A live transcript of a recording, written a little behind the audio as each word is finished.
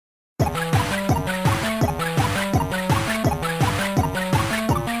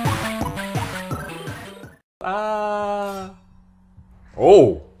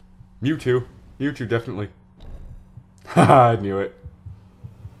Mewtwo. Mewtwo, definitely. Haha, I knew it.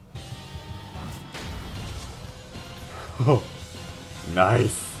 Oh,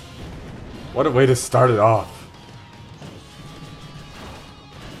 nice. What a way to start it off.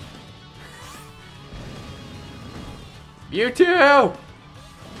 Mewtwo!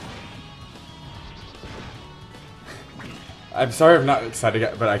 I'm sorry I'm not excited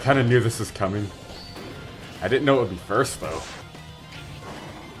yet, but I kind of knew this was coming. I didn't know it would be first, though.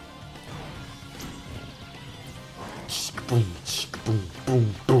 Boom, boom,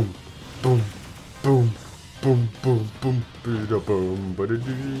 boom, boom, boom, boom, boom, boom, boom, boom,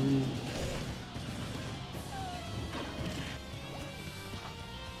 boom,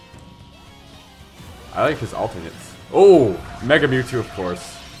 I like his alternates. Oh, Mega Mewtwo, of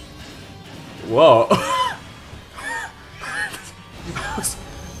course. Whoa.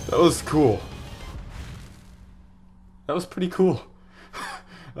 That was cool. That was pretty cool.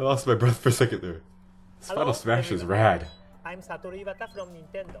 I lost my breath for a second there. This Final Smash is rad. I'm Satoru Iwata from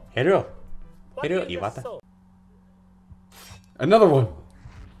Nintendo. Hello. Hello, Iwata. Another one.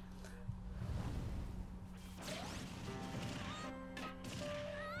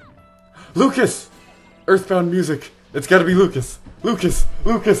 Lucas! Earthbound music. It's gotta be Lucas. Lucas!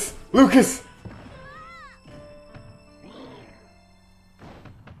 Lucas! Lucas!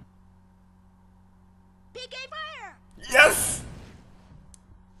 Yes!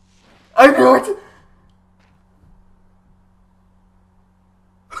 I knew it!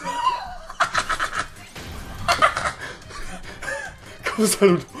 Goes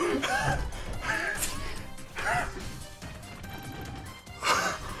out.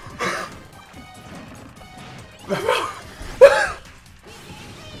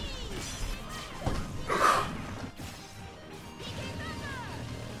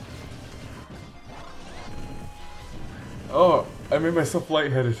 Oh, I made myself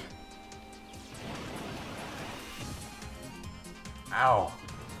lightheaded. Ow.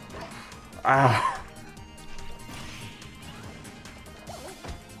 Ah.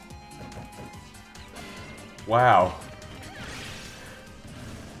 Wow.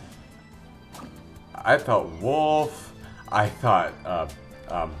 I thought Wolf. I thought,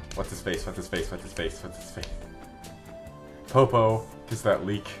 what's his face, what's his face, what's his face, what's his face? Popo, just that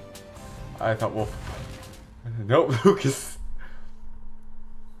leak. I thought Wolf. Nope, Lucas.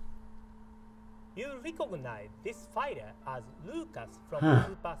 You recognize this fighter as Lucas from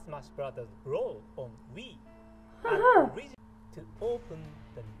Super Smash Bros. Brawl on Wii. And to open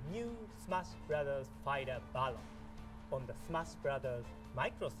the new Smash Bros. Fighter Battle on the Smash Bros.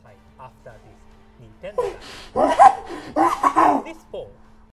 Microsite after this Nintendo. This fall,